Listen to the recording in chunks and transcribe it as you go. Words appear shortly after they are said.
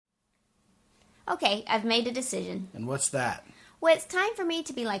Okay, I've made a decision. And what's that? Well, it's time for me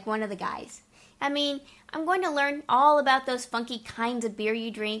to be like one of the guys. I mean, I'm going to learn all about those funky kinds of beer you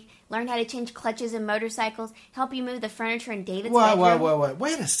drink, learn how to change clutches in motorcycles, help you move the furniture in David's bedroom.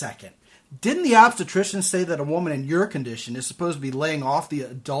 Wait a second. Didn't the obstetrician say that a woman in your condition is supposed to be laying off the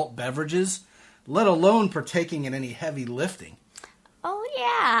adult beverages, let alone partaking in any heavy lifting? Oh,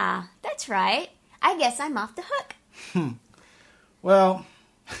 yeah, that's right. I guess I'm off the hook. Well,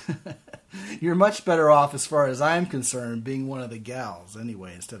 you're much better off as far as I'm concerned being one of the gals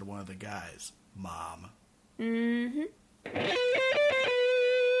anyway instead of one of the guys, Mom. Mm-hmm.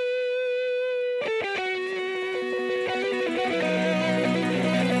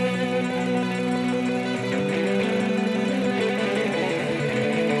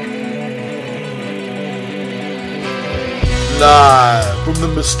 Live from the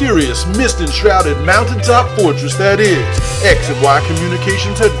mysterious mist-enshrouded mountaintop fortress that is X and Y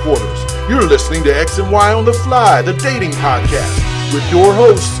Communications headquarters, you're listening to X and Y on the Fly, the dating podcast, with your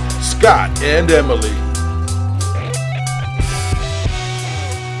hosts, Scott and Emily.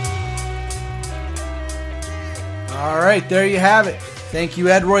 All right, there you have it. Thank you,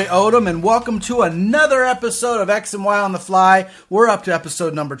 Edroy Odom, and welcome to another episode of X and Y on the Fly. We're up to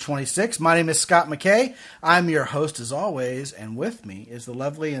episode number 26. My name is Scott McKay. I'm your host as always, and with me is the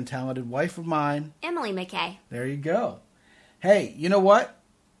lovely and talented wife of mine, Emily McKay. There you go. Hey, you know what?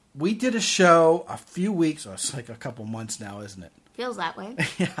 We did a show a few weeks, it's like a couple months now, isn't it? Feels that way.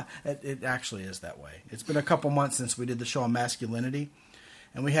 Yeah, it actually is that way. It's been a couple months since we did the show on masculinity.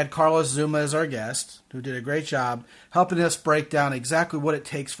 And we had Carlos Zuma as our guest, who did a great job helping us break down exactly what it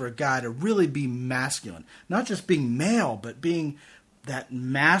takes for a guy to really be masculine. Not just being male, but being that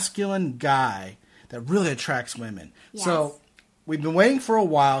masculine guy that really attracts women. Yes. So we've been waiting for a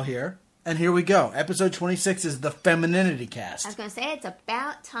while here, and here we go. Episode 26 is the Femininity cast. I was going to say, it's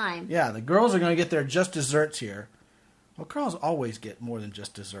about time. Yeah, the girls are going to get their just desserts here. Well, girls always get more than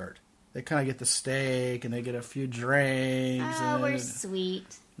just dessert. They kind of get the steak, and they get a few drinks. Oh, we're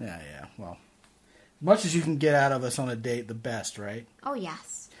sweet. Yeah. Well, much as you can get out of us on a date, the best, right? Oh,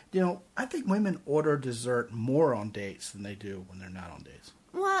 yes. You know, I think women order dessert more on dates than they do when they're not on dates.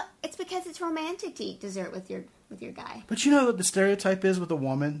 Well, it's because it's romantic to eat dessert with your guy. But you know what the stereotype is with a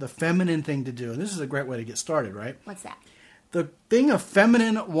woman? The feminine thing to do. And this is a great way to get started, right? What's that? The thing a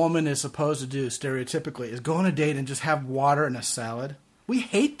feminine woman is supposed to do, stereotypically, is go on a date and just have water and a salad. We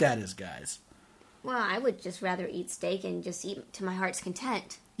hate that as guys. Well, I would just rather eat steak and just eat to my heart's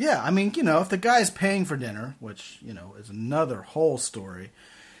content. Yeah, I mean, you know, if the guy's paying for dinner, which, you know, is another whole story,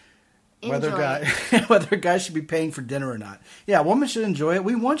 whether a guy should be paying for dinner or not. Yeah, a woman should enjoy it.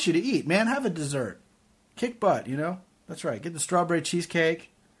 We want you to eat. Man, have a dessert. Kick butt, you know? That's right. Get the strawberry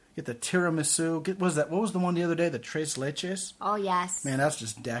cheesecake. Get the tiramisu. What was the one the other day? The tres leches? Oh, yes. Man, that's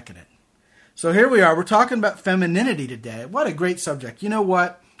just decadent. So here we are. We're talking about femininity today. What a great subject. You know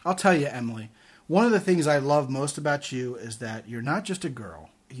what? I'll tell you, Emily. One of the things I love most about you is that you're not just a girl.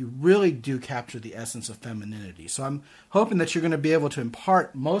 You really do capture the essence of femininity. So I'm hoping that you're going to be able to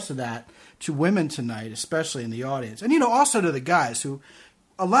impart most of that to women tonight, especially in the audience. And, you know, also to the guys who,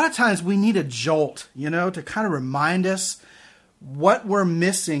 a lot of times we need a jolt, you know, to kind of remind us what we're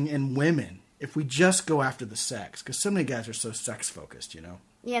missing in women if we just go after the sex. Because so many guys are so sex-focused, you know.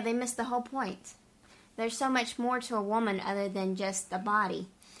 Yeah, they miss the whole point. There's so much more to a woman other than just the body.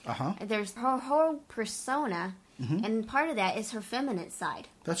 Uh-huh. There's her whole persona, and part of that is her feminine side.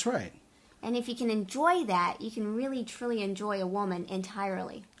 That's right. And if you can enjoy that, you can really, truly enjoy a woman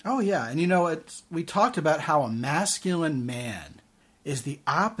entirely. Oh, yeah. And, you know, we talked about how a masculine man is the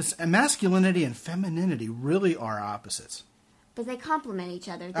opposite. And masculinity and femininity really are opposites. But they complement each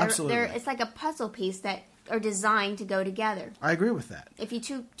other. Absolutely. It's like a puzzle piece that are designed to go together. I agree with that. If you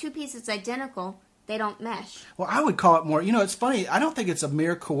two pieces identical, they don't mesh. Well, I would call it more, you know, it's funny. I don't think it's a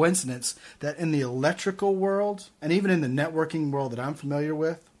mere coincidence that in the electrical world, and even in the networking world that I'm familiar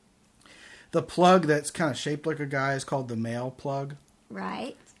with, the plug that's kind of shaped like a guy is called the male plug.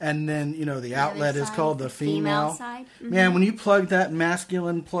 Right. And then, you know, the outlet is called the female. Side. Mm-hmm. Man, when you plug that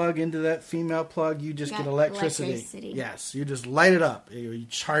masculine plug into that female plug, you just get electricity. Yes, you just light it up. You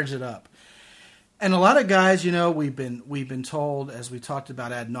charge it up. And a lot of guys, you know, we've been told, as we talked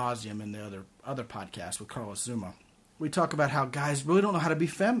about ad nauseum in the other podcast with Carlos Zuma, we talk about how guys really don't know how to be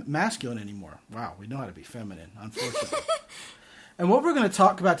masculine anymore. Wow, we know how to be feminine, unfortunately. And what we're going to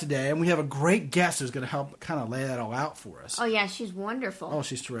talk about today, and we have a great guest who's going to help kind of lay that all out for us. Oh, yeah, she's wonderful. Oh,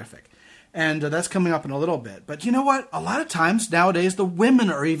 she's terrific. And that's coming up in a little bit. But you know what? A lot of times nowadays, the women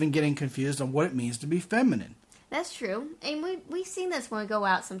are even getting confused on what it means to be feminine. That's true. And we've seen this when we go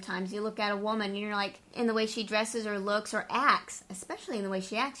out sometimes. You look at a woman, and you're like, in the way she dresses or looks or acts, especially in the way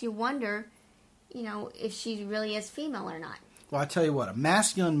she acts, you wonder, if she really is female or not. Well, I tell you what, a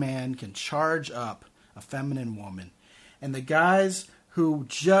masculine man can charge up a feminine woman. And the guys who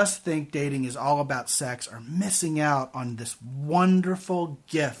just think dating is all about sex are missing out on this wonderful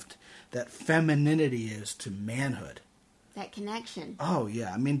gift that femininity is to manhood. That connection. Oh,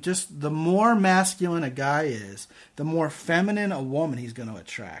 yeah. I mean, just the more masculine a guy is, the more feminine a woman he's going to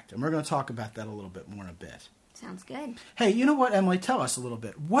attract. And we're going to talk about that a little bit more in a bit. Sounds good. Hey, you know what, Emily? Tell us a little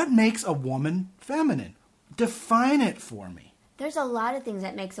bit. What makes a woman feminine? Define it for me. There's a lot of things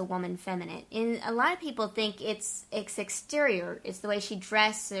that makes a woman feminine. And a lot of people think it's exterior. It's the way she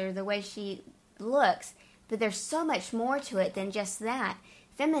dresses or the way she looks. But there's so much more to it than just that.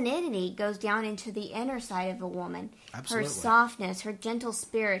 Femininity goes down into the inner side of a woman. Absolutely. Her softness, her gentle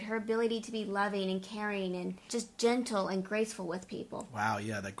spirit, her ability to be loving and caring and just gentle and graceful with people. Wow,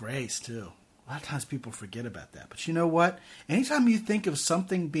 yeah, the grace, too. A lot of times people forget about that. But you know what? Anytime you think of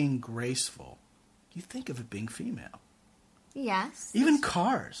something being graceful, you think of it being female. Yes. Even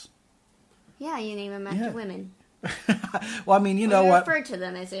cars. Yeah, you name them after women. Well, I mean, you know what? Refer to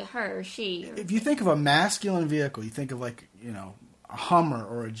them as a her, or she. Or... If you think of a masculine vehicle, you think of like, a Hummer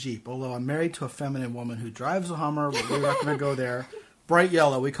or a Jeep. Although I'm married to a feminine woman who drives a Hummer, but we're not going to go there. Bright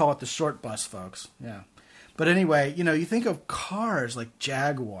yellow. We call it the short bus, folks. Yeah. But anyway, you think of cars like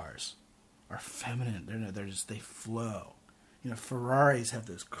Jaguars are feminine. They flow. Ferraris have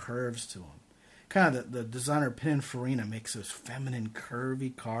those curves to them. Kind of the designer Pininfarina makes those feminine,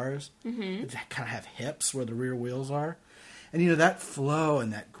 curvy cars that kind of have hips where the rear wheels are. And, that flow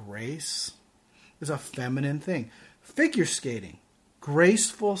and that grace is a feminine thing. Figure skating,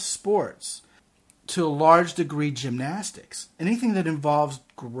 graceful sports, to a large degree gymnastics. Anything that involves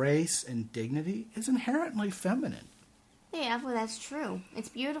grace and dignity is inherently feminine. Yeah, well, that's true. It's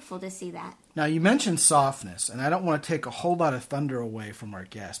beautiful to see that. Now, you mentioned softness, and I don't want to take a whole lot of thunder away from our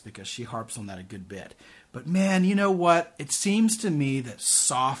guest because she harps on that a good bit. But, man, you know what? It seems to me that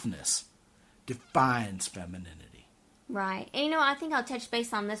softness defines femininity. Right. And, I think I'll touch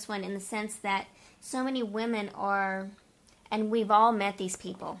base on this one in the sense that so many women are... And we've all met these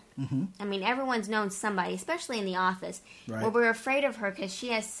people. Mm-hmm. I mean, everyone's known somebody, especially in the office, where we're afraid of her because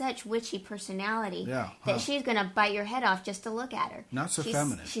she has such witchy personality that she's going to bite your head off just to look at her. Not so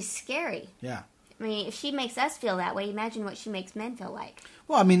feminine. She's scary. Yeah. I mean, if she makes us feel that way, imagine what she makes men feel like.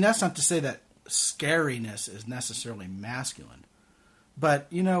 Well, I mean, that's not to say that scariness is necessarily masculine. But,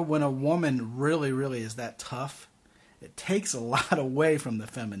 when a woman really, really is that tough, it takes a lot away from the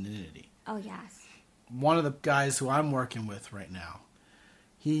femininity. Oh, yes. One of the guys who I'm working with right now,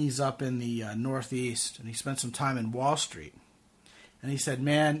 he's up in the Northeast, and he spent some time in Wall Street. And he said,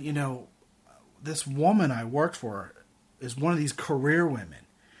 man, this woman I worked for is one of these career women.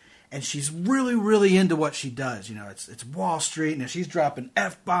 And she's really, really into what she does. It's Wall Street, and she's dropping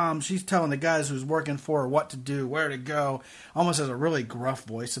F-bombs. She's telling the guys who's working for her what to do, where to go, almost has a really gruff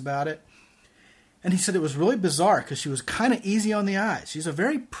voice about it. And he said it was really bizarre because she was kind of easy on the eyes. She's a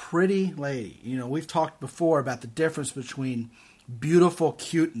very pretty lady. We've talked before about the difference between beautiful,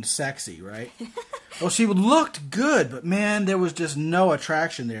 cute, and sexy, right? Well, she looked good, but man, there was just no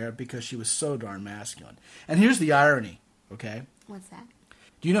attraction there because she was so darn masculine. And here's the irony, okay? What's that?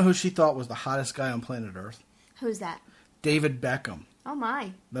 Do you know who she thought was the hottest guy on planet Earth? Who's that? David Beckham. Oh,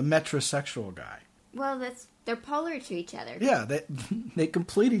 my. The metrosexual guy. Well, they're polar to each other. Yeah, they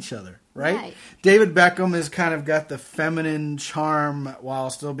complete each other, right? David Beckham has kind of got the feminine charm while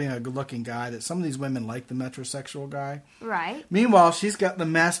still being a good-looking guy that some of these women like the metrosexual guy. Right. Meanwhile, she's got the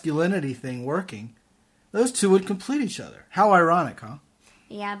masculinity thing working. Those two would complete each other. How ironic, huh?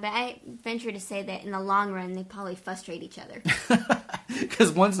 Yeah, but I venture to say that in the long run, they probably frustrate each other.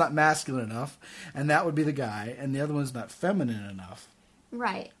 Because one's not masculine enough, and that would be the guy, and the other one's not feminine enough.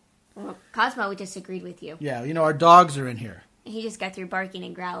 Right. Well, Cosmo disagreed with you. Yeah, our dogs are in here. He just got through barking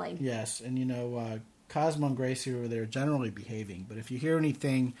and growling. Yes, and Cosmo and Gracie over there are generally behaving. But if you hear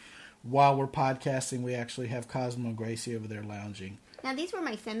anything while we're podcasting, we actually have Cosmo and Gracie over there lounging. Now, these were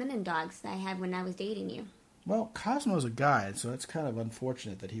my feminine dogs that I had when I was dating you. Well, Cosmo's a guy, so it's kind of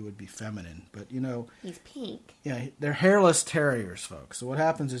unfortunate that he would be feminine. But, He's pink. Yeah, they're hairless terriers, folks. So what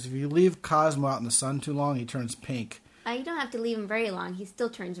happens is if you leave Cosmo out in the sun too long, he turns pink. You don't have to leave him very long. He still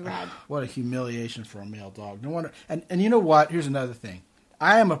turns red. What a humiliation for a male dog. No wonder. And you know what? Here's another thing.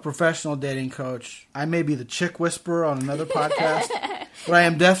 I am a professional dating coach. I may be the chick whisperer on another podcast, but I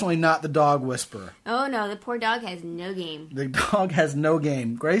am definitely not the dog whisperer. Oh, no. The poor dog has no game. The dog has no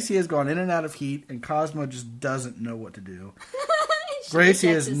game. Gracie has gone in and out of heat, and Cosmo just doesn't know what to do. Gracie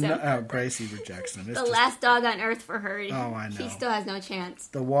Gracie rejects him. It's the last dog on earth for her. Oh, I know. She still has no chance.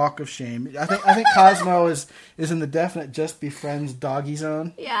 The walk of shame. I think Cosmo is in the definite just be friends doggy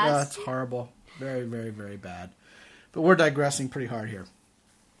zone. Yes. That's horrible. Very, very, very bad. But we're digressing pretty hard here.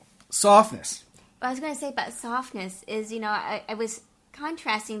 Softness. What I was going to say about softness is, I was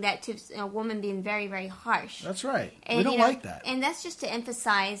contrasting that to a woman being very, very harsh. That's right. And, we don't like that. And that's just to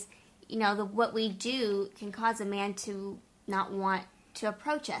emphasize, what we do can cause a man to not want to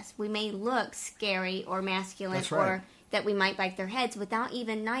approach us. We may look scary or masculine, that's right. or that we might bite their heads without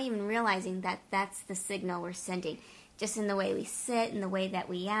not even realizing that that's the signal we're sending. Just in the way we sit, in the way that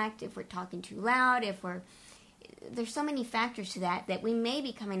we act, if we're talking too loud, there's so many factors to that we may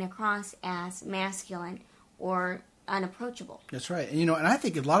be coming across as masculine or unapproachable. That's right. And, and I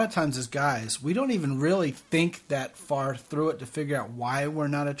think a lot of times as guys, we don't even really think that far through it to figure out why we're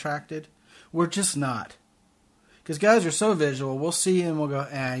not attracted. We're just not. Because guys are so visual, we'll see and we'll go,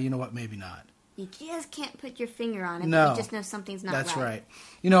 you know what, maybe not. You just can't put your finger on it, no, but you just know something's not right. That's right.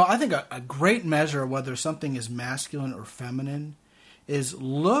 I think a great measure of whether something is masculine or feminine is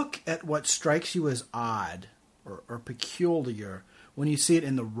look at what strikes you as odd or peculiar when you see it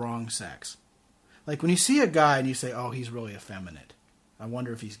in the wrong sex. Like when you see a guy and you say, oh, he's really effeminate. I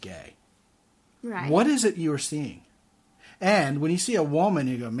wonder if he's gay. Right. What is it you're seeing? And when you see a woman,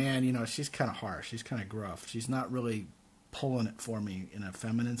 you go, man, she's kind of harsh. She's kind of gruff. She's not really pulling it for me in a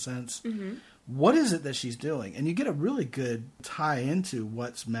feminine sense. Mm-hmm. What is it that she's doing? And you get a really good tie into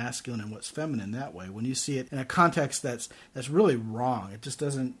what's masculine and what's feminine that way. When you see it in a context that's really wrong, it just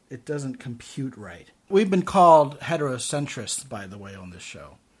doesn't compute right. We've been called heterocentrists, by the way, on this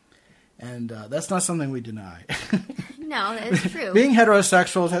show. And that's not something we deny. No, that's true. Being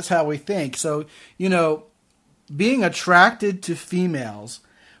heterosexual, that's how we think. So, being attracted to females,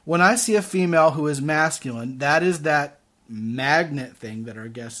 when I see a female who is masculine, that is that magnet thing that our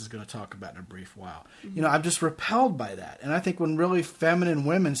guest is going to talk about in a brief while. Mm-hmm. I'm just repelled by that. And I think when really feminine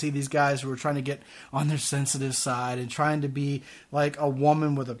women see these guys who are trying to get on their sensitive side and trying to be like a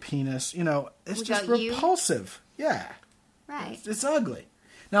woman with a penis, it's just repulsive. Yeah. Right. It's ugly.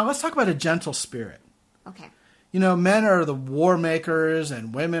 Now let's talk about a gentle spirit. Okay. Men are the war makers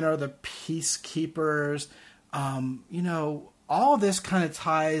and women are the peacekeepers. All this kind of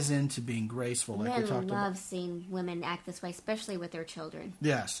ties into being graceful, like we talked about. Men love seeing women act this way, especially with their children.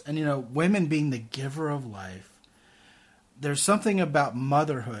 Yes, and women being the giver of life. There's something about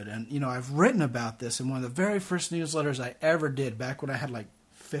motherhood, and I've written about this in one of the very first newsletters I ever did, back when I had like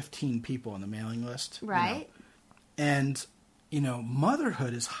 15 people on the mailing list. Right. And,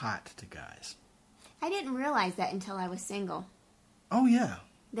 motherhood is hot to guys. I didn't realize that until I was single. Oh, yeah.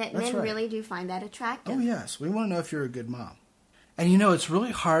 That That's men right. really do find that attractive. Oh, yes. We want to know if you're a good mom. And, it's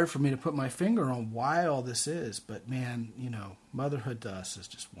really hard for me to put my finger on why all this is. But, man, motherhood to us is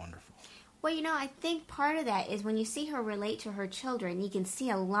just wonderful. Well, I think part of that is when you see her relate to her children, you can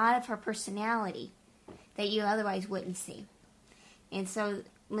see a lot of her personality that you otherwise wouldn't see. And so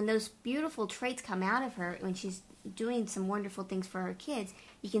when those beautiful traits come out of her, when she's doing some wonderful things for her kids,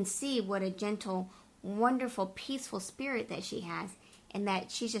 you can see what a gentle, wonderful, peaceful spirit that she has, and that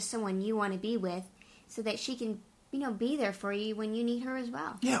she's just someone you want to be with so that she can, be there for you when you need her as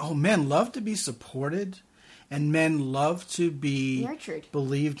well. Yeah, men love to be supported, and men love to be nurtured,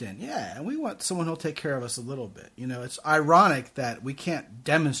 believed in. Yeah, and we want someone who'll take care of us a little bit. It's ironic that we can't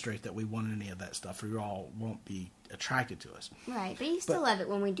demonstrate that we want any of that stuff, or you all won't be attracted to us. Right, but you still love it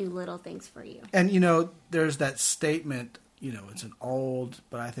when we do little things for you. And, there's that statement, it's an old,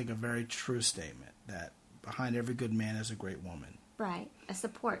 but I think a very true statement, that behind every good man is a great woman. Right, a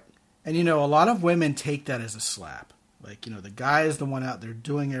support. And, a lot of women take that as a slap. Like, the guy is the one out there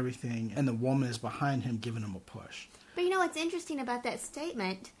doing everything, and the woman is behind him giving him a push. But, what's interesting about that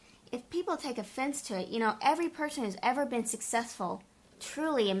statement, if people take offense to it, every person who's ever been successful,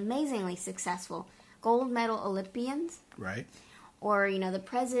 truly amazingly successful, gold medal Olympians. Right. Or, the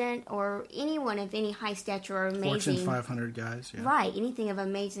president, or anyone of any high stature or amazing... Fortune 500 guys, yeah. Right, anything of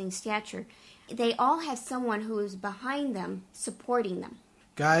amazing stature. They all have someone who is behind them, supporting them.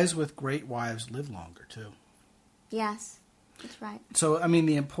 Guys with great wives live longer, too. Yes, that's right. So,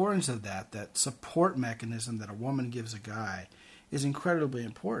 the importance of that support mechanism that a woman gives a guy is incredibly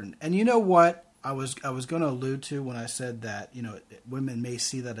important. And you know what I was going to allude to when I said that, women may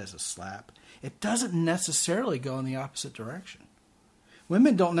see that as a slap? It doesn't necessarily go in the opposite direction.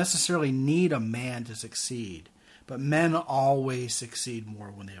 Women don't necessarily need a man to succeed, but men always succeed more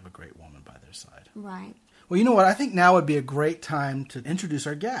when they have a great woman by their side. Right. Well, you know what? I think now would be a great time to introduce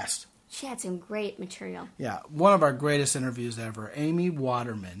our guest. She had some great material. Yeah, one of our greatest interviews ever. Amy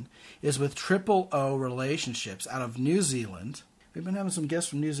Waterman is with Triple O Relationships out of New Zealand. We've been having some guests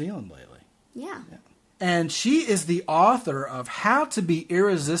from New Zealand lately. Yeah. And she is the author of How to Be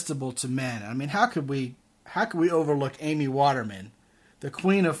Irresistible to Men. How could we overlook Amy Waterman, the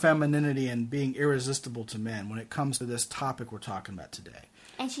queen of femininity and being irresistible to men when it comes to this topic we're talking about today.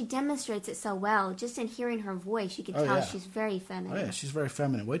 And she demonstrates it so well. Just in hearing her voice, you can tell she's very feminine. Oh, yeah, she's very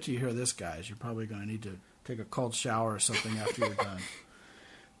feminine. Wait till you hear this, guys. You're probably going to need to take a cold shower or something after you're done.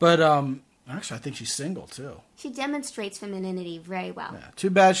 But actually, I think she's single, too. She demonstrates femininity very well. Yeah,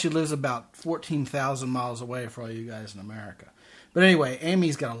 too bad she lives about 14,000 miles away for all you guys in America. But anyway,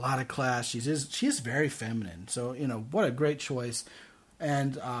 Amy's got a lot of class. She is very feminine. So, what a great choice.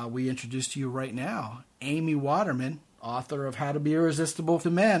 And we introduce to you right now Amy Waterman, author of How to Be Irresistible to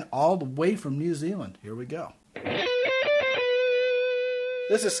Men, all the way from New Zealand. Here we go.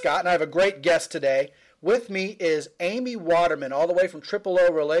 This is Scott, and I have a great guest today. With me is Amy Waterman, all the way from Triple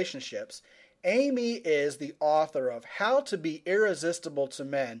O Relationships. Amy is the author of How to Be Irresistible to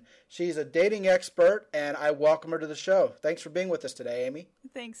Men. She's a dating expert, and I welcome her to the show. Thanks for being with us today, Amy.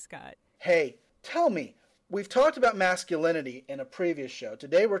 Thanks, Scott. Hey, tell me, we've talked about masculinity in a previous show.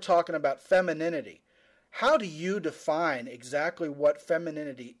 Today we're talking about femininity. How do you define exactly what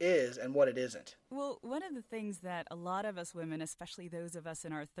femininity is and what it isn't? Well, one of the things that a lot of us women, especially those of us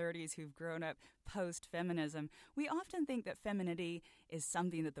in our 30s who've grown up post-feminism, we often think that femininity is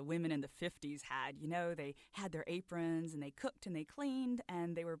something that the women in the 50s had. They had their aprons and they cooked and they cleaned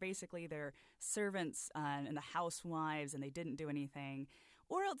and they were basically their servants and the housewives and they didn't do anything.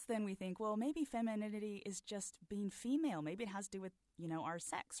 Or else then we think, well, maybe femininity is just being female. Maybe it has to do with, our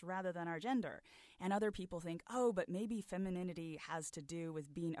sex rather than our gender. And other people think, oh, but maybe femininity has to do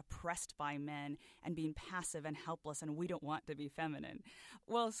with being oppressed by men and being passive and helpless, and we don't want to be feminine.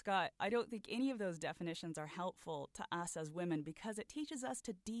 Well, Scott, I don't think any of those definitions are helpful to us as women because it teaches us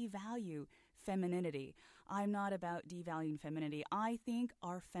to devalue femininity. I'm not about devaluing femininity. I think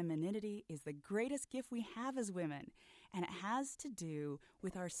our femininity is the greatest gift we have as women, and it has to do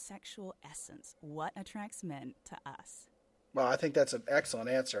with our sexual essence, what attracts men to us. Well, I think that's an excellent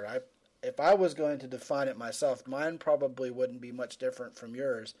answer. If I was going to define it myself, mine probably wouldn't be much different from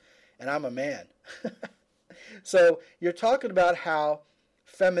yours, and I'm a man. So you're talking about how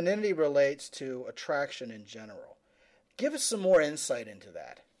femininity relates to attraction in general. Give us some more insight into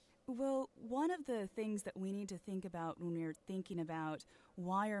that. Well, one of the things that we need to think about when we're thinking about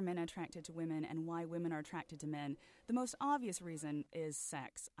why are men attracted to women and why women are attracted to men, the most obvious reason is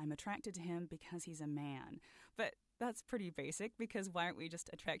sex. I'm attracted to him because he's a man. But that's pretty basic because why aren't we just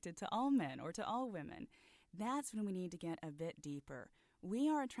attracted to all men or to all women? That's when we need to get a bit deeper. We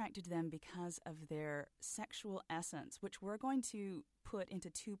are attracted to them because of their sexual essence, which we're going to put into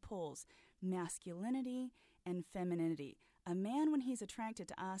two poles, masculinity and femininity. A man, when he's attracted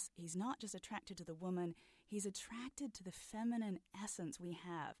to us, he's not just attracted to the woman, he's attracted to the feminine essence we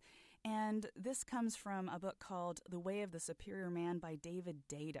have. And this comes from a book called The Way of the Superior Man by David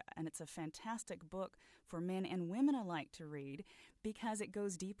Data. And it's a fantastic book for men and women alike to read because it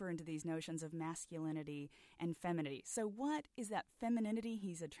goes deeper into these notions of masculinity and femininity. So what is that femininity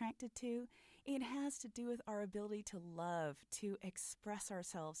he's attracted to? It has to do with our ability to love, to express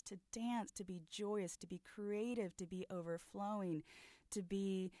ourselves, to dance, to be joyous, to be creative, to be overflowing, to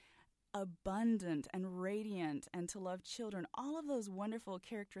be abundant and radiant, and to love children. All of those wonderful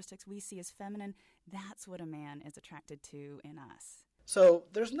characteristics we see as feminine, that's what a man is attracted to in us. So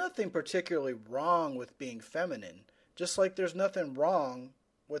there's nothing particularly wrong with being feminine, just like there's nothing wrong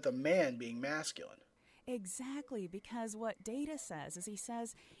with a man being masculine. Exactly, because what Data says is he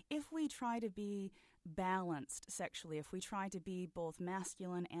says if we try to be balanced sexually, if we try to be both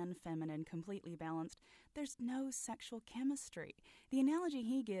masculine and feminine, completely balanced, there's no sexual chemistry. The analogy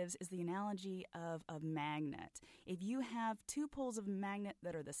he gives is the analogy of a magnet. If you have two poles of a magnet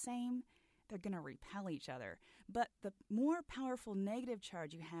that are the same, they're going to repel each other. But the more powerful negative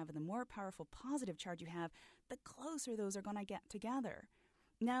charge you have and the more powerful positive charge you have, the closer those are going to get together.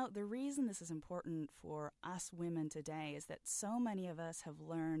 Now, the reason this is important for us women today is that so many of us have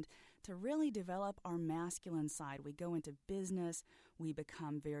learned to really develop our masculine side. We go into business, we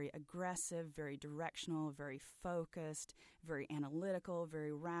become very aggressive, very directional, very focused, very analytical,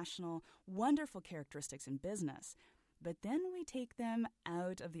 very rational, wonderful characteristics in business. But then we take them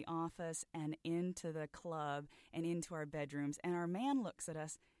out of the office and into the club and into our bedrooms, and our man looks at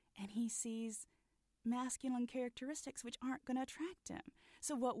us and he sees masculine characteristics which aren't going to attract him.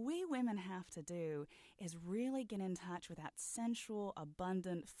 So what we women have to do is really get in touch with that sensual,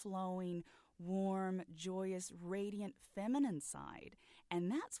 abundant, flowing, warm, joyous, radiant, feminine side.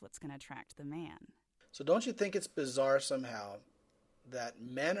 And that's what's going to attract the man. So don't you think it's bizarre somehow that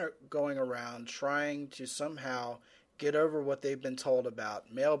men are going around trying to somehow get over what they've been told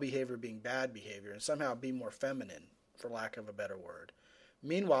about male behavior being bad behavior and somehow be more feminine, for lack of a better word?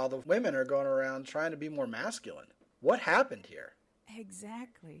 Meanwhile, the women are going around trying to be more masculine. What happened here?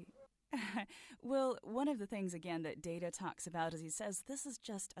 Exactly. Well, one of the things, again, that Data talks about is he says this is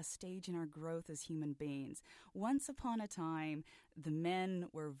just a stage in our growth as human beings. Once upon a time, the men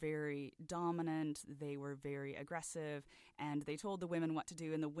were very dominant, they were very aggressive, and they told the women what to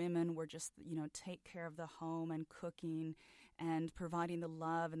do, and the women were just, take care of the home and cooking and providing the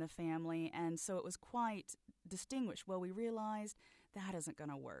love in the family, and so it was quite distinguished. Well, we realized that isn't going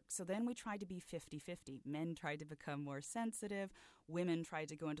to work. So then we tried to be 50-50. Men tried to become more sensitive. Women tried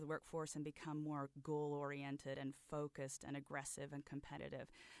to go into the workforce and become more goal-oriented and focused and aggressive and competitive.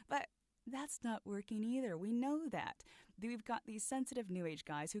 But that's not working either. We know that. We've got these sensitive New Age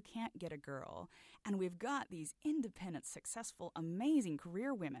guys who can't get a girl, and we've got these independent, successful, amazing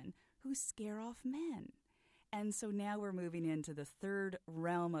career women who scare off men. And so now we're moving into the third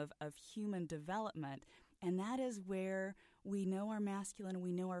realm of human development, and that is where we know our masculine,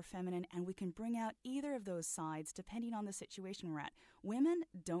 we know our feminine, and we can bring out either of those sides depending on the situation we're at. Women,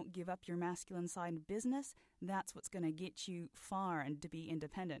 don't give up your masculine side in business. That's what's going to get you far and to be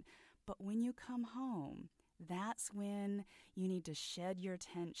independent. But when you come home, that's when you need to shed your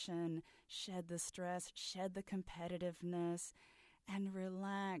tension, shed the stress, shed the competitiveness, and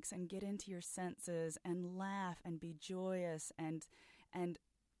relax and get into your senses and laugh and be joyous and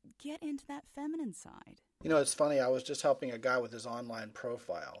get into that feminine side. It's funny. I was just helping a guy with his online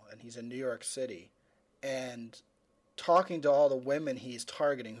profile, and he's in New York City, and talking to all the women he's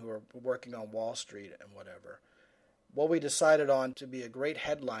targeting who are working on Wall Street and whatever. What we decided on to be a great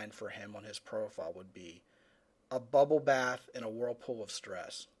headline for him on his profile would be a bubble bath in a whirlpool of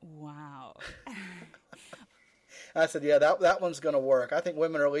stress. Wow. I said, yeah, that one's going to work. I think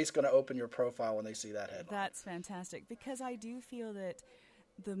women are at least going to open your profile when they see that headline. That's fantastic, because I do feel that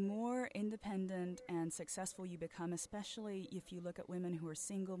the more independent and successful you become, especially if you look at women who are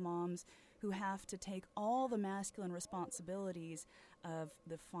single moms who have to take all the masculine responsibilities of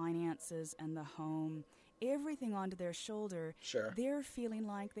the finances and the home, everything onto their shoulder, sure, they're feeling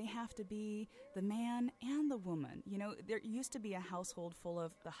like they have to be the man and the woman. There used to be a household full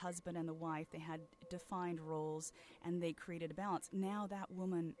of the husband and the wife. They had defined roles, and they created a balance. Now that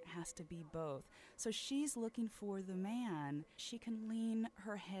woman has to be both. So she's looking for the man she can lean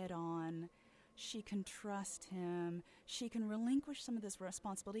her head on. She can trust him. She can relinquish some of this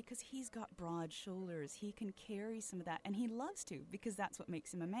responsibility because he's got broad shoulders. He can carry some of that, and he loves to, because that's what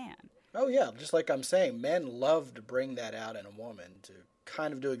makes him a man. Oh, yeah. Just like I'm saying, men love to bring that out in a woman, to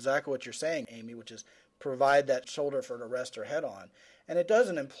kind of do exactly what you're saying, Amy, which is provide that shoulder for her to rest her head on. And it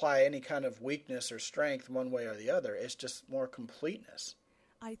doesn't imply any kind of weakness or strength one way or the other. It's just more completeness.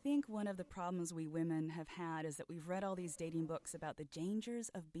 I think one of the problems we women have had is that we've read all these dating books about the dangers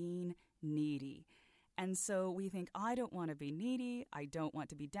of being needy. And so we think, I don't want to be needy, I don't want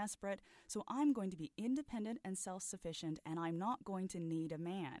to be desperate, so I'm going to be independent and self-sufficient, and I'm not going to need a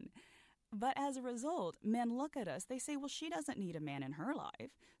man. But as a result, men look at us, they say, well, she doesn't need a man in her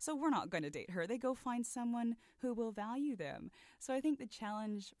life, so we're not going to date her. They go find someone who will value them. So I think the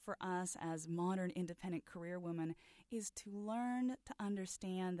challenge for us as modern independent career women is to learn to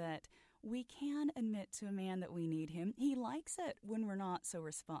understand that we can admit to a man that we need him. He likes it when we're not so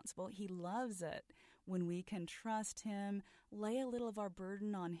responsible. He loves it when we can trust him, lay a little of our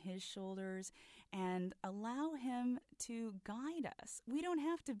burden on his shoulders, and allow him to guide us. We don't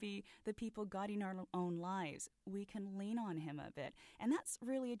have to be the people guiding our own lives. We can lean on him a bit. And that's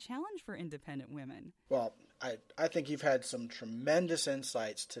really a challenge for independent women. Well, I think you've had some tremendous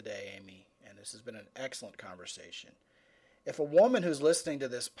insights today, Amy, and this has been an excellent conversation. If a woman who's listening to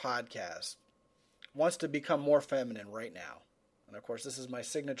this podcast wants to become more feminine right now, and of course this is my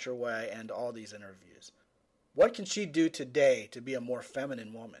signature way I end all these interviews, what can she do today to be a more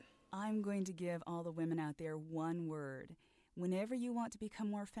feminine woman? I'm going to give all the women out there one word. Whenever you want to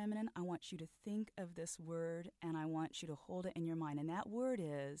become more feminine, I want you to think of this word, and I want you to hold it in your mind. And that word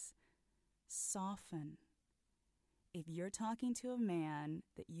is soften. If you're talking to a man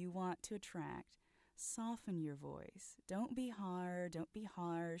that you want to attract, soften your voice. Don't be hard. Don't be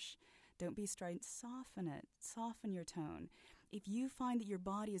harsh. Don't be strident. Soften it. Soften your tone. If you find that your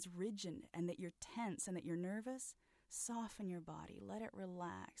body is rigid and that you're tense and that you're nervous, soften your body. Let it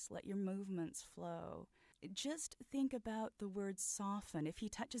relax. Let your movements flow. Just think about the word soften. If he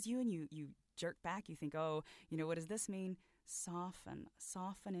touches you and you jerk back, you think, oh, what does this mean? Soften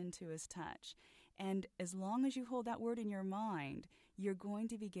into his touch. And as long as you hold that word in your mind, you're going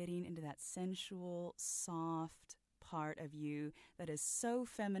to be getting into that sensual, soft part of you that is so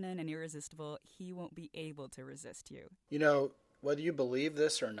feminine and irresistible, he won't be able to resist you. Whether you believe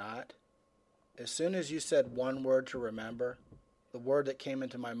this or not, as soon as you said one word to remember, the word that came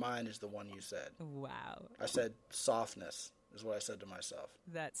into my mind is the one you said. Wow. I said softness. is what I said to myself.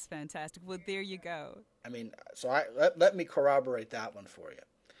 That's fantastic. Well, there you go. I mean, so let me corroborate that one for you.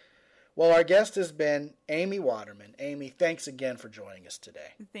 Well, our guest has been Amy Waterman. Amy, thanks again for joining us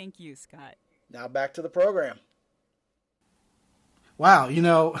today. Thank you, Scott. Now back to the program. Wow,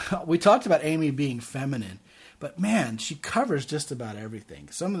 we talked about Amy being feminine, but man, she covers just about everything.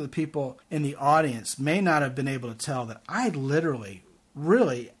 Some of the people in the audience may not have been able to tell that I literally,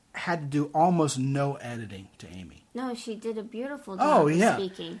 really had to do almost no editing to Amy. No, she did a beautiful job of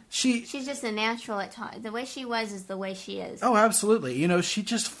speaking. She's just a natural at talking. The way she was is the way she is. Oh, absolutely. She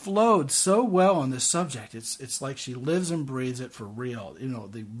just flowed so well on this subject. It's like she lives and breathes it for real.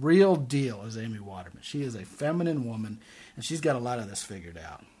 The real deal is Amy Waterman. She is a feminine woman, and she's got a lot of this figured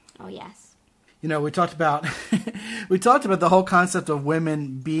out. Oh, yes. We talked about the whole concept of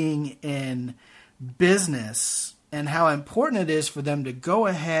women being in business and how important it is for them to go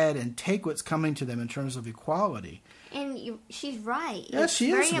ahead and take what's coming to them in terms of equality. And she's right. Yeah,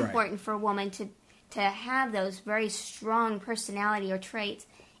 she is right. It's very important for a woman to have those very strong personality or traits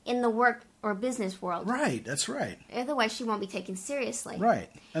in the work or business world. Right, that's right. Otherwise, she won't be taken seriously. Right,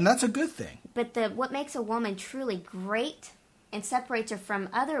 and that's a good thing. But what makes a woman truly great and separates her from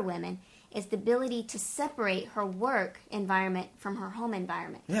other women is the ability to separate her work environment from her home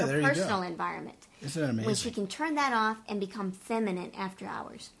environment, her personal environment. Isn't that amazing? When she can turn that off and become feminine after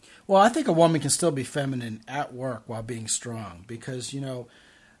hours. Well, I think a woman can still be feminine at work while being strong because,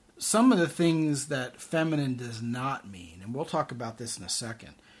 some of the things that feminine does not mean, and we'll talk about this in a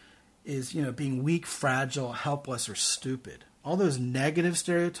second, is, being weak, fragile, helpless, or stupid. All those negative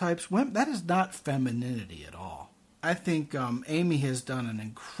stereotypes, that is not femininity at all. I think Amy has done an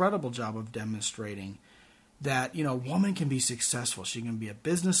incredible job of demonstrating that, a woman can be successful. She can be a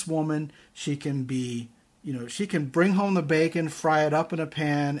businesswoman. She can be, she can bring home the bacon, fry it up in a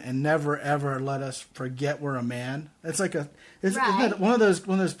pan, and never, ever let us forget we're a man. It's like isn't that one of those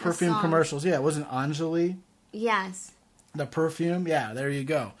perfume commercials? Yeah, it wasn't Anjali? Yes. The perfume? Yeah, there you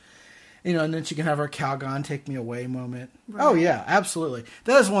go. And then she can have her Calgon take me away moment. Right. Oh, yeah, absolutely.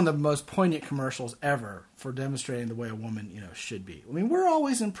 That is one of the most poignant commercials ever for demonstrating the way a woman, should be. I mean, we're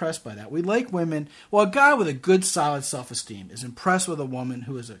always impressed by that. We like women. Well, a guy with a good, solid self-esteem is impressed with a woman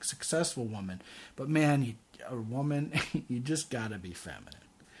who is a successful woman. But, man, a woman, you just got to be feminine.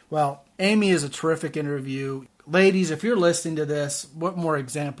 Well, Amy is a terrific interview. Ladies, if you're listening to this, what more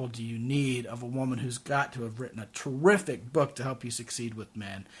example do you need of a woman who's got to have written a terrific book to help you succeed with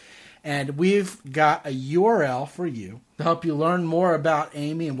men? And we've got a URL for you to help you learn more about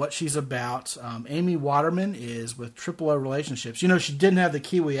Amy and what she's about. Amy Waterman is with Triple O Relationships. She didn't have the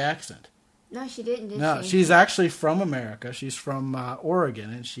Kiwi accent. No, she didn't, did she? No, she's actually from America. She's from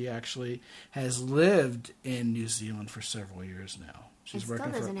Oregon, and she actually has lived in New Zealand for several years now. She's still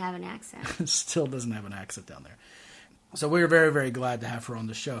doesn't have an accent. Still doesn't have an accent down there. So we're very, very glad to have her on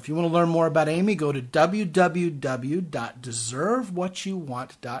the show. If you want to learn more about Amy, go to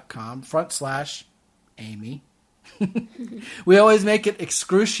www.deservewhatyouwant.com/Amy. We always make it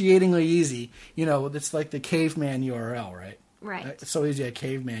excruciatingly easy. It's like the caveman URL, right? Right. It's so easy a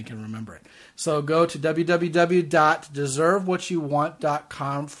caveman can remember it. So go to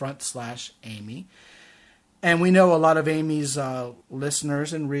www.deservewhatyouwant.com/Amy. And we know a lot of Amy's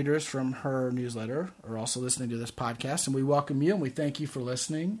listeners and readers from her newsletter are also listening to this podcast, and we welcome you and we thank you for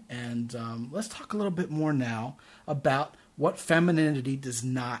listening. And let's talk a little bit more now about what femininity does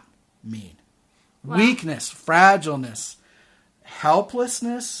not mean. Wow. Weakness, fragileness,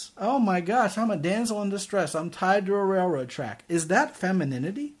 helplessness. Oh my gosh, I'm a damsel in distress. I'm tied to a railroad track. Is that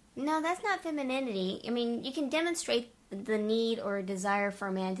femininity? No, that's not femininity. I mean, you can demonstrate the need or desire for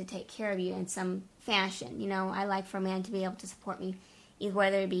a man to take care of you in some fashion. I like for a man to be able to support me,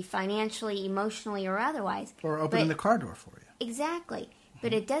 whether it be financially, emotionally, or otherwise. Or opening the car door for you. Exactly.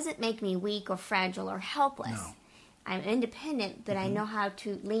 But it doesn't make me weak or fragile or helpless. No. I'm independent, but I know how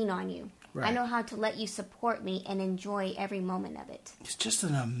to lean on you. Right. I know how to let you support me and enjoy every moment of it. It's just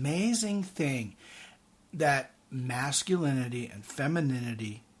an amazing thing that masculinity and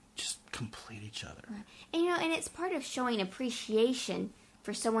femininity just complete each other. Right. And it's part of showing appreciation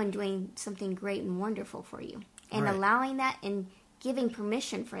for someone doing something great and wonderful for you. And allowing that and giving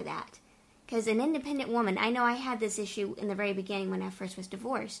permission for that. Because an independent woman, I know I had this issue in the very beginning when I first was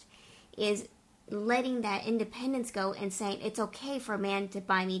divorced, is letting that independence go and saying it's okay for a man to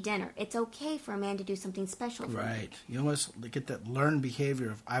buy me dinner. It's okay for a man to do something special for me. Right. You almost get that learned behavior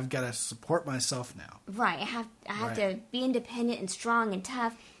of I've got to support myself now. Right. I have to be independent and strong and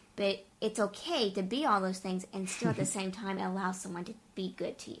tough, but it's okay to be all those things and still at the same time allow someone to be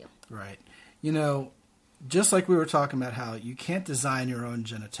good to you. Right. Just like we were talking about how you can't design your own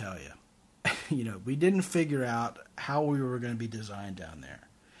genitalia. we didn't figure out how we were going to be designed down there.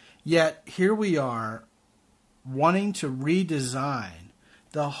 Yet, here we are wanting to redesign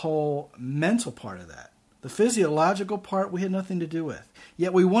the whole mental part of that. The physiological part we had nothing to do with.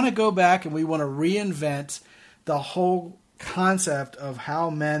 Yet we want to go back and we want to reinvent the whole concept of how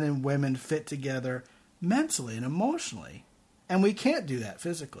men and women fit together mentally and emotionally. And we can't do that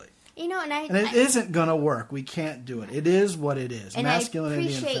physically. And it isn't going to work. We can't do it. It is what it is. And Masculinity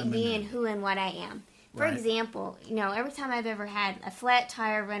and femininity. I appreciate being who and what I am. For example, every time I've ever had a flat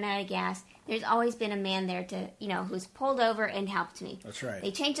tire, run out of gas, there's always been a man there to, who's pulled over and helped me. That's right.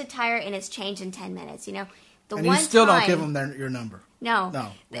 They change the tire and it's changed in 10 minutes. And you still don't give them your number. No.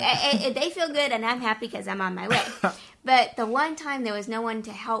 They feel good and I'm happy because I'm on my way. But the one time there was no one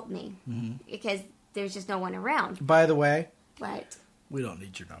to help me because there's just no one around. By the way, what? We don't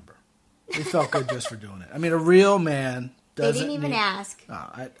need your number. We felt good just for doing it. I mean, a real man doesn't. They didn't even ask.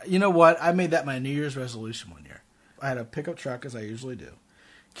 You know what? I made that my New Year's resolution one year. I had a pickup truck, as I usually do.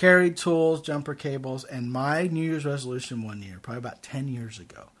 Carried tools, jumper cables, and my New Year's resolution one year, probably about 10 years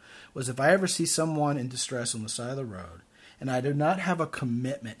ago, was if I ever see someone in distress on the side of the road, and I do not have a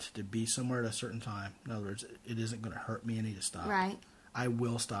commitment to be somewhere at a certain time, in other words, it isn't going to hurt me, I need to stop. Right. I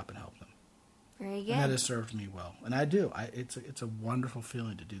will stop and help them. Very good. And that has served me well. And I do. It's a wonderful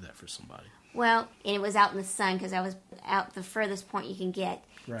feeling to do that for somebody. Well, and it was out in the sun because I was out the furthest point you can get.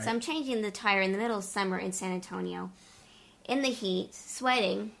 Right. So I'm changing the tire in the middle of summer in San Antonio. In the heat,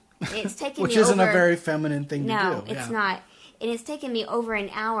 sweating. It's taking Which me isn't over... a very feminine thing to do. No, it's not. And it's taken me over an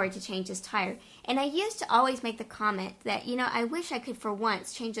hour to change this tire. And I used to always make the comment that, I wish I could for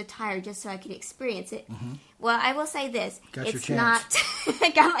once change a tire just so I could experience it. Mm-hmm. Well, I will say this. Got your chance. I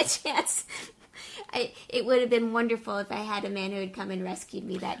got my chance. It would have been wonderful if I had a man who had come and rescued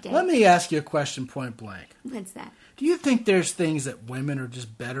me that day. Let me ask you a question point blank. What's that? Do you think there's things that women are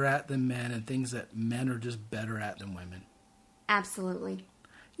just better at than men and things that men are just better at than women? Absolutely.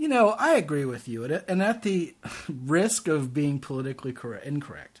 I agree with you. And at the risk of being politically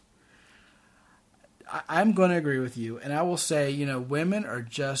incorrect, I'm going to agree with you. And I will say, women are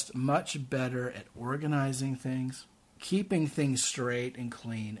just much better at organizing things, keeping things straight and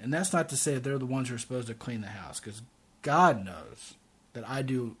clean. And that's not to say they're the ones who are supposed to clean the house, because God knows that I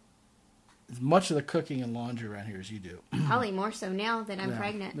do as much of the cooking and laundry around here as you do. Probably more so now that I'm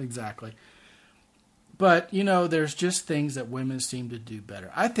pregnant. Exactly. But, there's just things that women seem to do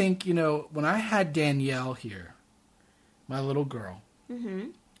better. I think, when I had Danielle here, my little girl,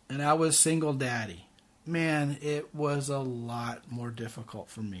 and I was single daddy, man, it was a lot more difficult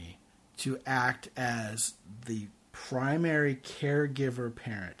for me to act as the primary caregiver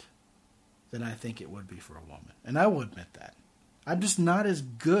parent than I think it would be for a woman. And I will admit that. I'm just not as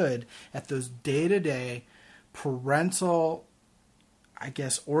good at those day-to-day parental,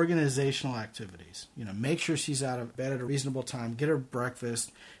 organizational activities. Make sure she's out of bed at a reasonable time, get her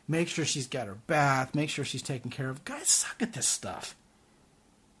breakfast, make sure she's got her bath, make sure she's taken care of. Guys suck at this stuff.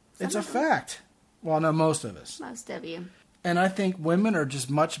 It's a fact. Well, no, most of us. Most of you. And I think women are just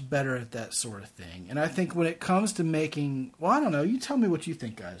much better at that sort of thing. And I think when it comes to making, I don't know, you tell me what you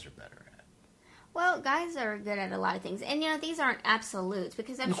think guys are better at. Well, guys are good at a lot of things. And, these aren't absolutes,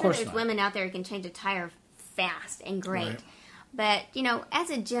 because I'm sure there's women out there who can change a tire fast and great. Right. But,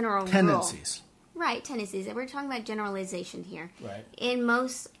 as a general tendencies. Rule. Right, tendencies. We're talking about generalization here. Right. In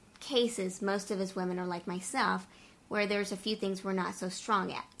most cases, most of us women are like myself, where there's a few things we're not so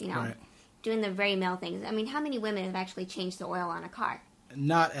strong at, Right. Doing the very male things. I mean, how many women have actually changed the oil on a car?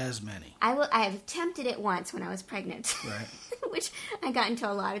 Not as many. I have attempted it once when I was pregnant. Right. Which I got into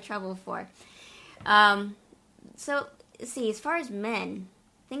a lot of trouble for. So, see, as far as men,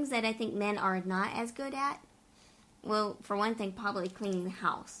 things that I think men are not as good at, well, for one thing, probably cleaning the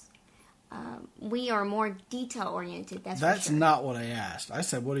house. We are more detail-oriented, that's for sure. Not what I asked. I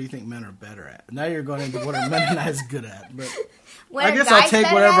said, what do you think men are better at? Now you're going into what are men not as good at. But I guess I'll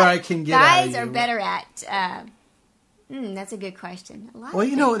take whatever I can get out of you. Guys are better at... that's a good question.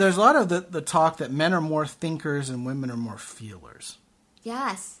 There's a lot of the talk that men are more thinkers and women are more feelers.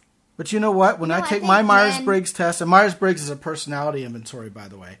 Yes. But you know what? When I take my Myers-Briggs test, and Myers-Briggs is a personality inventory, by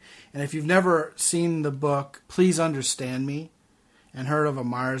the way. And if you've never seen the book, Please Understand Me, and heard of a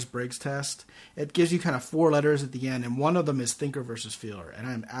Myers-Briggs test, it gives you kind of 4 letters at the end, and one of them is thinker versus feeler. And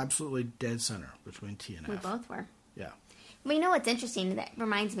I'm absolutely dead center between T and F. We both were. Yeah. Well, you know what's interesting? That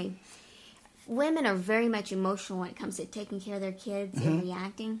reminds me. Women are very much emotional when it comes to taking care of their kids and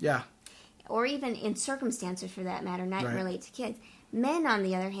reacting. Yeah. Or even in circumstances, for that matter, not right. related to kids. Men, on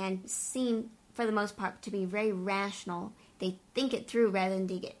the other hand, seem, for the most part, to be very rational. They think it through rather than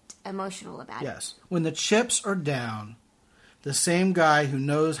to get emotional about it. Yes. When the chips are down, The same guy who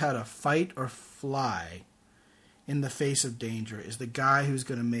knows how to fight or fly in the face of danger is the guy who's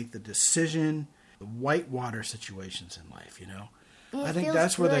going to make the decision, the whitewater situations in life, you know? I think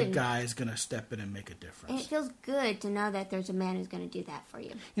that's where the guy is going to step in and make a difference. And it feels good to know that there's a man who's going to do that for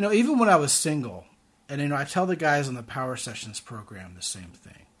you. You know, even when I was single, and you know, I tell the guys on the Power Sessions program the same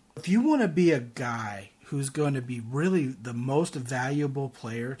thing. If you want to be a guy who's going to be really the most valuable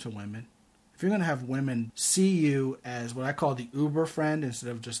player to women, if you're going to have women see you as what I call the Uber friend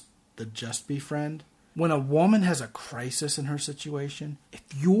instead of just the just be friend, when a woman has a crisis in her situation, if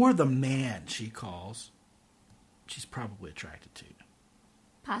you're the man she calls, she's probably attracted to you.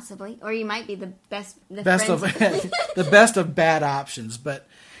 Possibly. Or you might be the best of the best of bad options. But,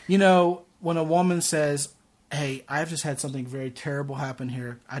 you know, when a woman says, hey, I've just had something very terrible happen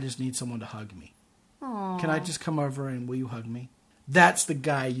here. I just need someone to hug me. Aww. Can I just come over and will you hug me? That's the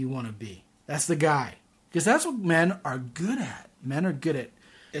guy you want to be. That's the guy. Because that's what men are good at. Men are good at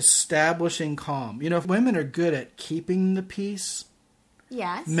establishing calm. You know, if women are good at keeping the peace,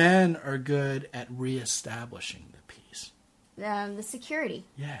 yes, men are good at reestablishing the peace. The security.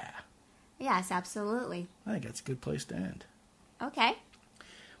 Yeah. Yes, absolutely. I think that's a good place to end. Okay.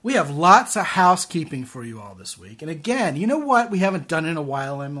 We have lots of housekeeping for you all this week. And again, you know what we haven't done in a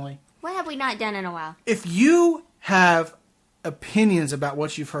while, Emily? What have we not done in a while? If you have opinions about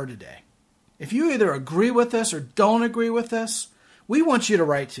what you've heard today, if you either agree with us or don't agree with us, we want you to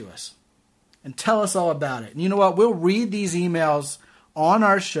write to us and tell us all about it. And you know what? We'll read these emails on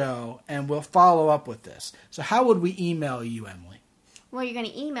our show and we'll follow up with this. So how would we email you, Emily? Well, you're going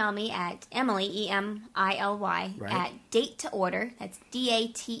to email me at Emily, E-M-I-L-Y, right, at date to order. That's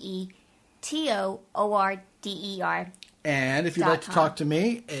DATETOORDER. And if you'd like to talk to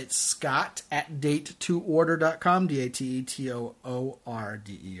me, it's Scott at date2order.com,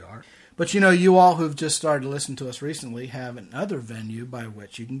 DATETOORDER. But you know, you all who've just started to listen to us recently have another venue by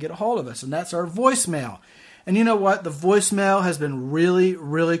which you can get a hold of us, and that's our voicemail. And you know what? The voicemail has been really,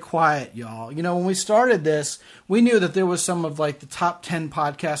 really quiet, y'all. You know, when we started this, we knew that there was some of like the top 10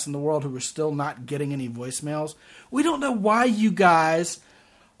 podcasts in the world who were still not getting any voicemails. We don't know why you guys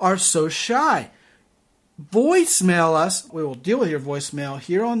are so shy. Voicemail us. We will deal with your voicemail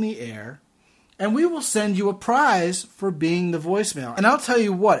here on the air, and we will send you a prize for being the voicemail. And I'll tell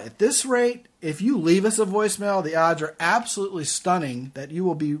you what, at this rate, if you leave us a voicemail, the odds are absolutely stunning that you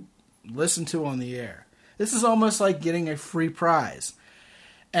will be listened to on the air. This is almost like getting a free prize.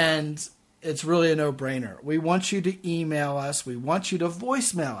 And it's really a no-brainer. We want you to email us. We want you to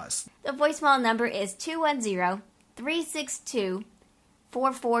voicemail us. The voicemail number is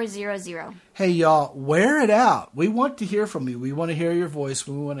 210-362-4400. Hey, y'all, wear it out. We want to hear from you. We want to hear your voice.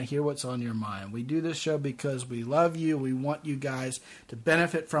 We want to hear what's on your mind. We do this show because we love you. We want you guys to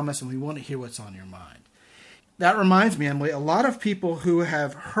benefit from us, and we want to hear what's on your mind. That reminds me, Emily, a lot of people who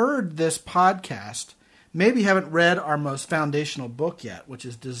have heard this podcast maybe haven't read our most foundational book yet, which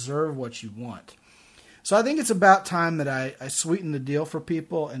is Deserve What You Want. So I think it's about time that I sweetened the deal for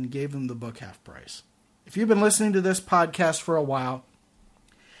people and gave them the book half price. If you've been listening to this podcast for a while,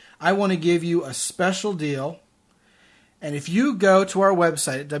 I want to give you a special deal. And if you go to our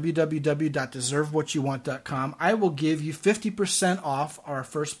website at www.deservewhatyouwant.com, I will give you 50% off our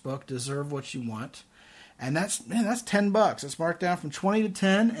first book, Deserve What You Want. And that's $10. It's marked down from 20 to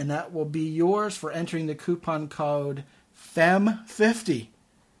 10, and that will be yours for entering the coupon code FEM50,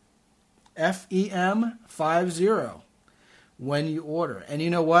 FEM50, when you order. And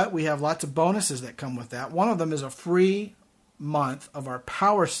you know what? We have lots of bonuses that come with that. One of them is a free month of our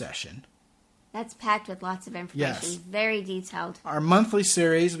Power Session. That's packed with lots of information. Yes. Very detailed. Our monthly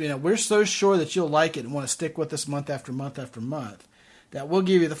series, you know, we're so sure that you'll like it and want to stick with us month after month after month, that we'll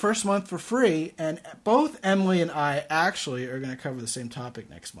give you the first month for free, and both Emily and I actually are going to cover the same topic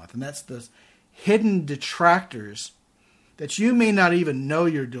next month, and that's the hidden detractors that you may not even know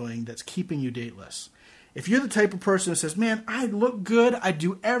you're doing that's keeping you dateless. If you're the type of person who says, man, I look good, I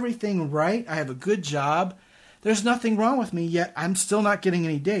do everything right, I have a good job, there's nothing wrong with me, yet I'm still not getting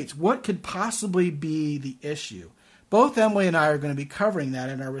any dates. What could possibly be the issue? Both Emily and I are going to be covering that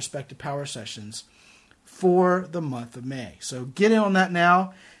in our respective Power Sessions for the month of May. So get in on that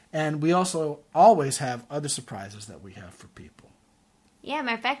now, and we also always have other surprises that we have for people. Yeah,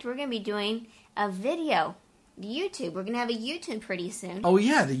 matter of fact, we're going to be doing a video, YouTube. We're going to have a YouTube pretty soon. Oh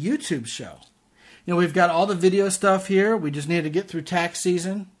yeah, the YouTube show. You know, we've got all the video stuff here. We just need to get through tax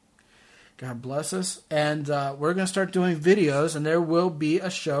season. God bless us. And we're going to start doing videos, and there will be a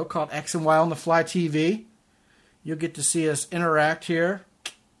show called X and Y on the Fly TV. You'll get to see us interact here.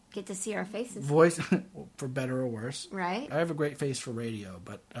 Get to see our faces. Voice, for better or worse. Right. I have a great face for radio,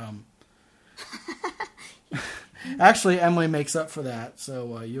 but Actually, Emily makes up for that,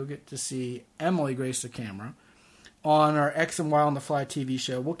 so you'll get to see Emily grace the camera on our X and Y on the Fly TV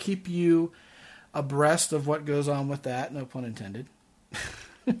show. We'll keep you abreast of what goes on with that, no pun intended.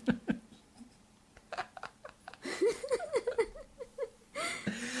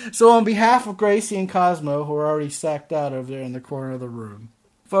 So on behalf of Gracie and Cosmo, who are already sacked out over there in the corner of the room,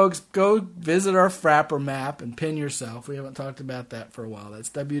 folks, go visit our Frapper map and pin yourself. We haven't talked about that for a while. That's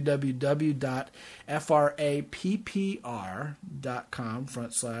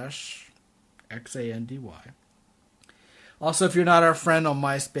www.frappr.com/XANDY. Also, if you're not our friend on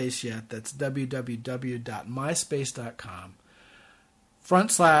MySpace yet, that's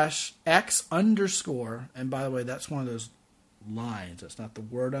www.myspace.com/X_. And by the way, that's one of those lines. That's not the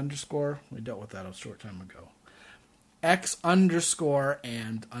word underscore. We dealt with that a short time ago. X_and_Y.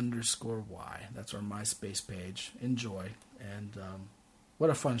 That's our MySpace page. Enjoy. And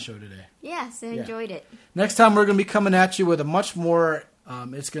what a fun show today. Yes, I enjoyed it. Next time we're going to be coming at you with a much more,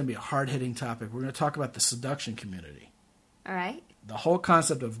 it's going to be a hard-hitting topic. We're going to talk about the seduction community. All right. The whole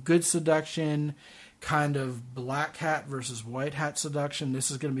concept of good seduction, kind of black hat versus white hat seduction. This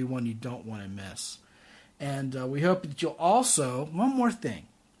is going to be one you don't want to miss. And we hope that you'll also, one more thing.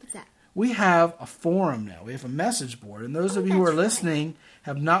 What's that? We have a forum now. We have a message board. And those of you who are listening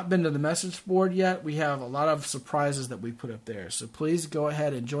have not been to the message board yet. We have a lot of surprises that we put up there. So please go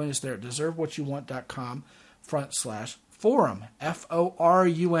ahead and join us there at deservewhatyouwant.com/forum.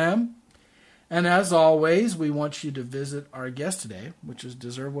 FORUM. And as always, we want you to visit our guest today, which is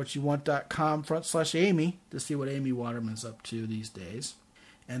deservewhatyouwant.com/Amy, to see what Amy Waterman's up to these days.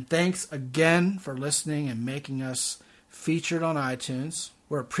 And thanks again for listening and making us featured on iTunes.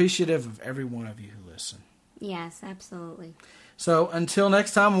 We're appreciative of every one of you who listen. Yes, absolutely. So until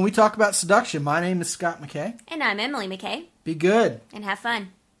next time, when we talk about seduction, my name is Scott McKay. And I'm Emily McKay. Be good. And have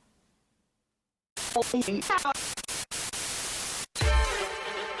fun.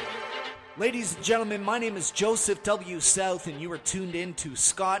 Ladies and gentlemen, my name is Joseph W. South, and you are tuned in to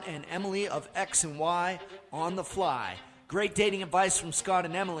Scott and Emily of X and Y on the Fly. Great dating advice from Scott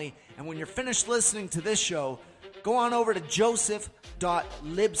and Emily. And when you're finished listening to this show, go on over to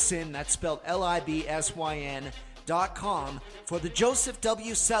joseph.libsyn, that's spelled LIBSYN.com, for the Joseph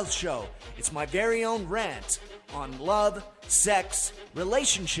W. South Show. It's my very own rant on love, sex,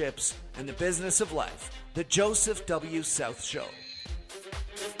 relationships, and the business of life. The Joseph W. South Show.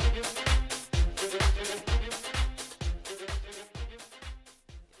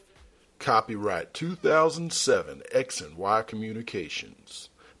 Copyright 2007 X&Y Communications.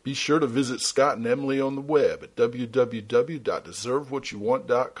 Be sure to visit Scott and Emily on the web at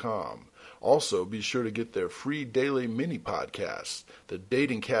www.deservewhatyouwant.com. Also, be sure to get their free daily mini podcasts, the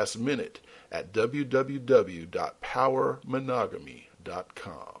Dating Cast Minute, at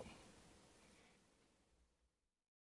www.powermonogamy.com.